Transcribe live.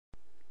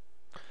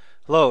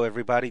Hello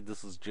everybody,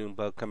 this is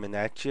Junebug coming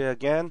at you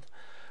again.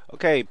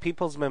 Okay,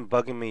 people's been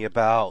bugging me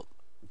about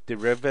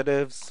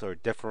derivatives or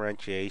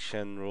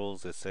differentiation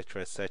rules,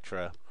 etc.,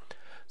 etc.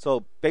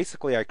 So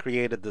basically I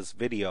created this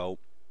video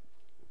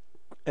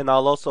and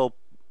I'll also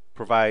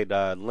provide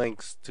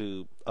links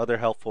to other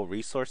helpful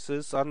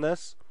resources on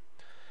this.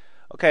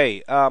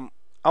 Okay, I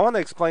want to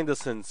explain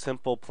this in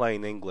simple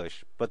plain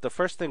English, but the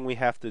first thing we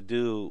have to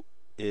do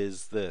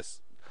is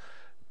this.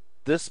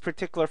 This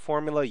particular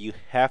formula you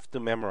have to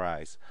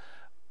memorize.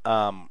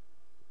 Um,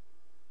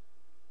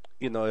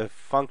 if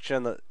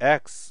function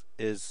x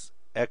is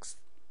x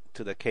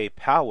to the k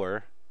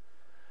power,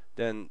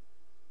 then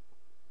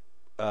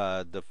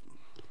the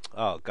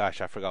oh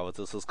gosh, I forgot what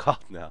this is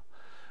called now.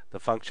 The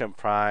function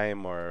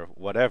prime or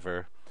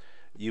whatever,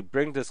 you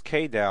bring this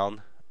k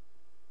down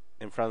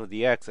in front of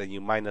the x and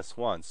you minus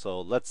 1. So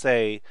let's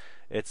say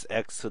it's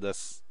x to the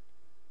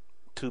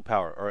 2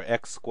 power or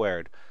x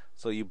squared.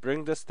 So you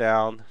bring this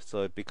down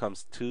so it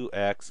becomes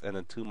 2x and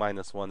then 2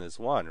 minus 1 is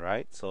 1,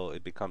 right? So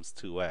it becomes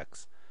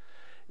 2x.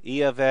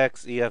 E of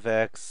x,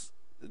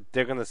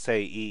 they're going to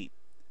say e.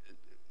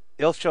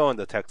 It'll show in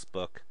the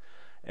textbook.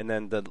 And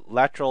then the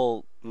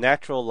natural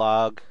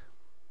log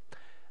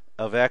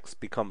of x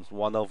becomes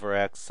 1 over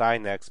x,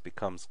 sine x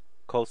becomes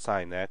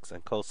cosine x,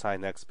 and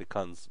cosine x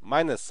becomes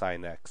minus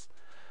sine x.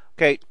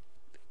 Okay,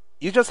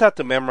 you just have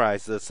to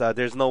memorize this.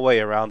 There's no way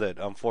around it,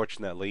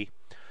 unfortunately.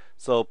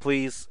 So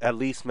please at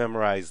least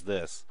memorize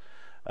this.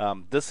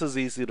 This is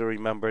easy to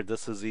remember.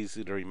 This is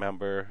easy to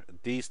remember.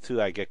 These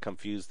two I get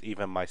confused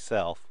even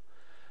myself.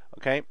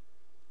 Okay,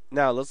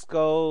 now let's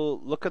go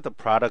look at the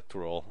product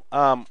rule.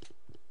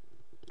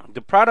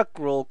 The product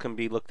rule can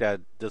be looked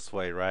at this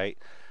way, right?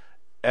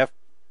 F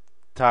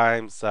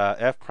times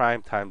f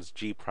prime times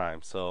g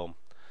prime. So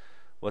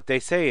what they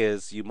say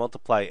is you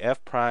multiply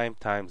f prime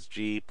times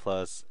g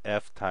plus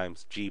f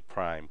times g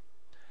prime.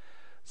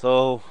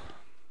 So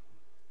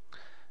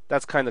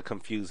that's kind of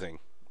confusing.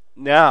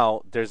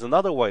 Now there's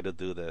another way to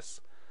do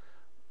this.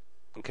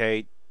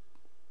 Okay,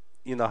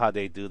 you know how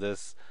they do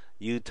this.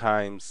 U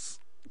times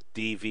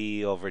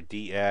dv over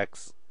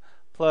dx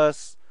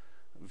plus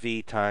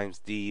v times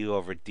du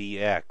over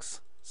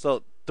dx.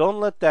 So don't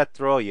let that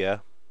throw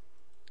you.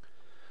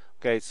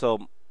 Okay,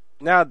 so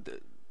now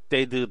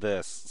they do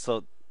this.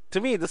 So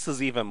to me, this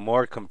is even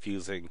more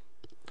confusing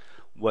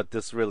what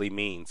this really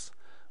means.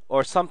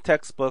 Or some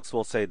textbooks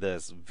will say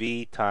this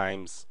v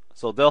times,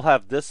 so they'll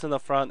have this in the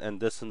front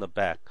and this in the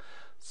back.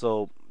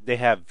 So they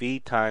have v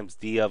times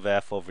d of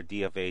f over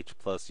d of h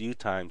plus u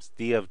times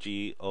d of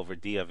g over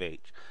d of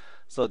h.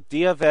 So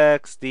d of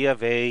x, d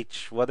of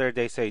h, whether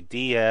they say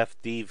df,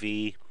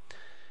 dv,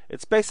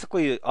 it's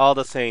basically all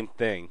the same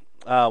thing.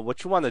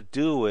 What you want to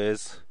do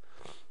is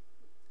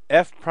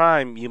f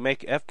prime, you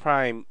make f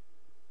prime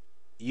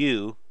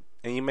u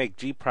and you make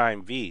g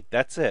prime v.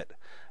 That's it.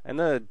 And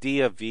then the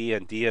d of v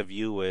and d of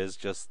u is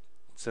just,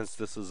 since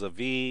this is a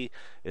v,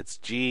 it's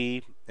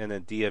g, and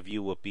then d of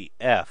u will be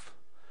f.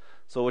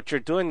 So what you're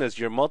doing is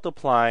you're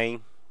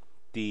multiplying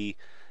the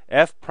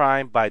f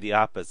prime by the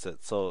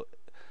opposite. So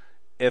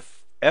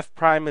if f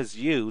prime is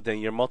u, then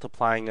you're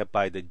multiplying it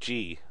by the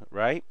g,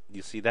 right?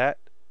 You see that?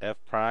 F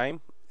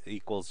prime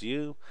equals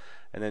u,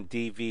 and then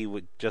dv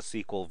would just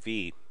equal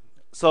v.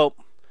 So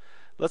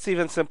let's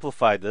even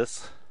simplify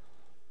this.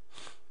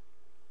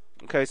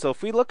 Okay, so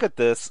if we look at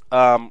this,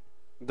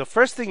 the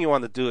first thing you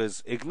want to do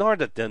is ignore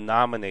the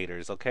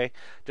denominators, okay?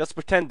 Just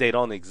pretend they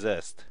don't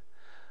exist.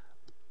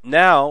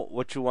 Now,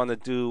 what you want to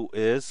do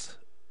is,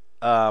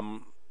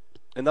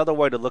 another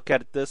way to look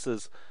at this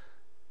is,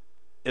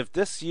 if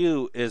this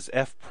u is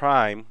f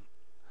prime,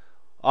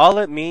 all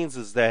it means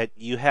is that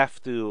you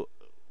have to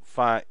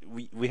find,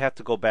 we have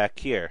to go back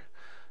here.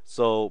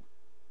 So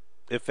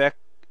if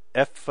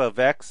f of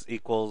x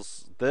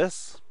equals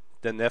this,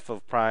 then f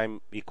of prime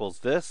equals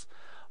this.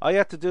 All you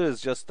have to do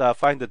is just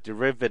find the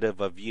derivative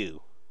of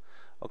u,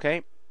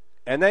 okay?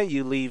 And then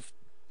you leave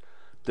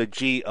the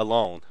g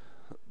alone.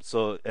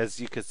 So as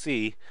you can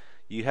see,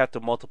 you have to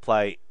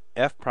multiply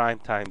f prime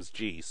times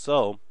g.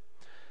 So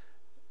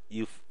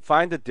you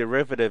find the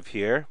derivative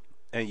here,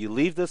 and you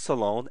leave this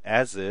alone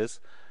as is.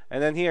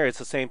 And then here it's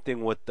the same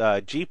thing with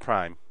g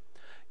prime.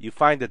 You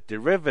find the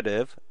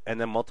derivative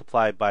and then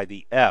multiply by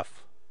the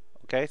f.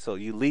 Okay, so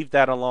you leave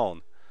that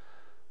alone.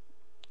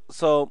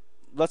 So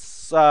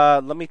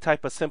let me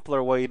type a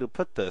simpler way to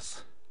put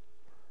this.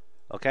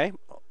 Okay,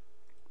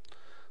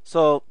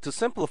 so to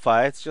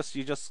simplify, it's just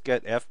you just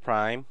get f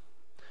prime,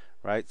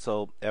 right?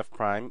 So f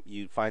prime,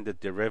 you find the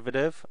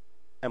derivative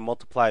and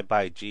multiply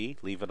by g,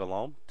 leave it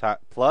alone,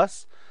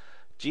 plus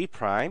g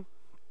prime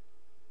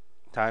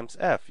times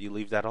f, you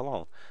leave that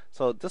alone.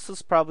 So this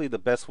is probably the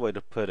best way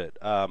to put it.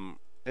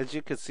 As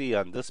you can see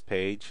on this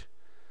page,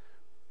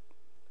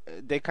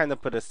 they kind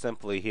of put it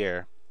simply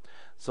here.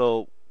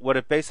 So what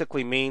it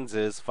basically means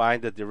is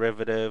find the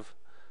derivative,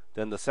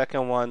 then the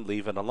second one,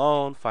 leave it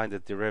alone, find the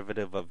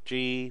derivative of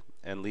g,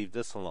 and leave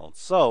this alone.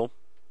 So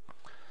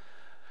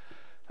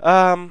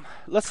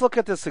let's look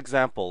at this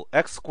example,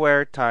 x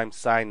squared times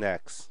sine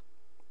x.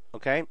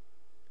 Okay,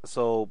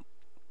 so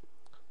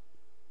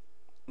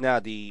Now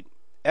the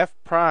f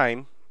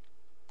prime,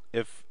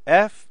 if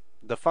f,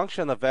 the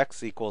function of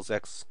x equals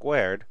x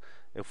squared,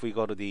 if we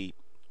go to the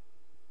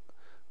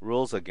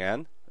rules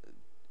again,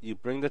 you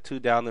bring the 2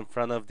 down in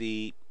front of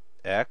the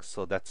x,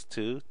 so that's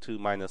 2. 2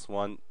 minus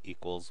 1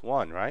 equals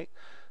 1, right?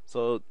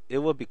 So it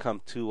will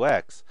become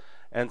 2x.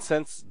 And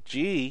since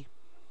g,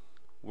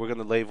 we're going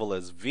to label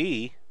as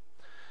v,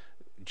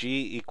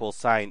 g equals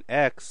sine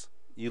x,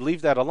 you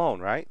leave that alone,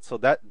 right? So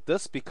that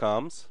this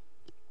becomes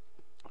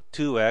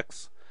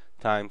 2x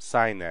times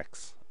sine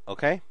x,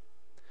 okay?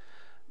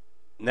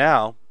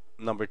 Now,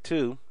 number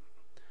 2,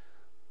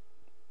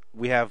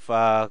 we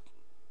have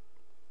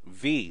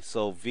v.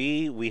 So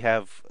v, we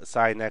have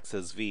sine x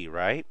as v,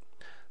 right?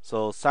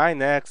 So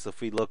sine x,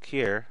 if we look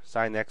here,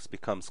 sine x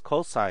becomes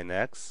cosine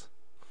x.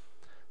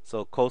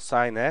 So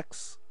cosine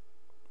x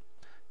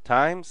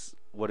times,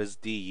 what is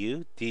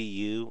du?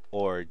 Du,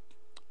 or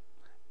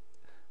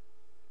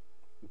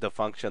the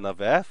function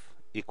of f,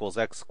 equals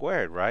x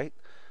squared, right?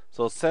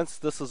 So since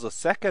this is a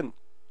second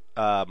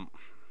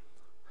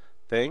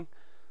thing,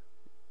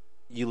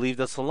 you leave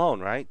this alone,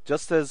 right?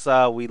 Just as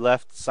we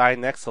left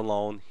sine x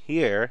alone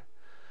here,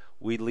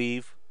 we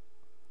leave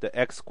the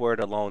x squared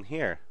alone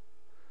here.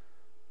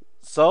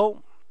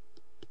 So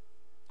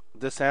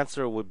this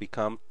answer would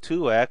become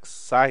 2x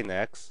sine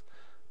x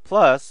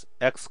plus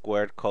x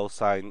squared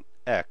cosine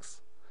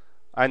x.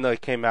 I know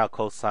it came out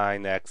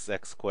cosine x,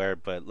 x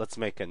squared, but let's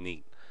make it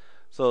neat.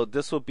 So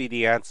this would be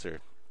the answer.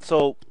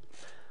 So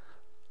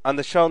on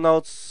the show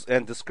notes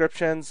and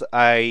descriptions,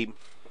 I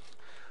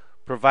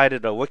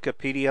provided a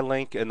Wikipedia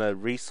link and a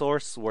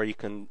resource where you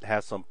can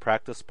have some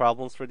practice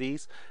problems for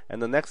these.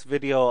 And the next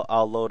video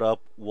I'll load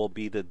up will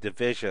be the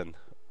division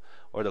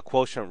or the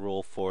quotient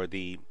rule for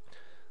the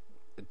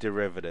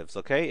derivatives.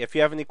 Okay? If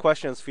you have any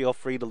questions, feel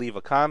free to leave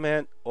a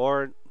comment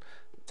or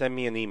send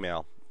me an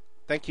email.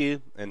 Thank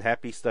you and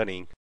happy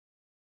studying.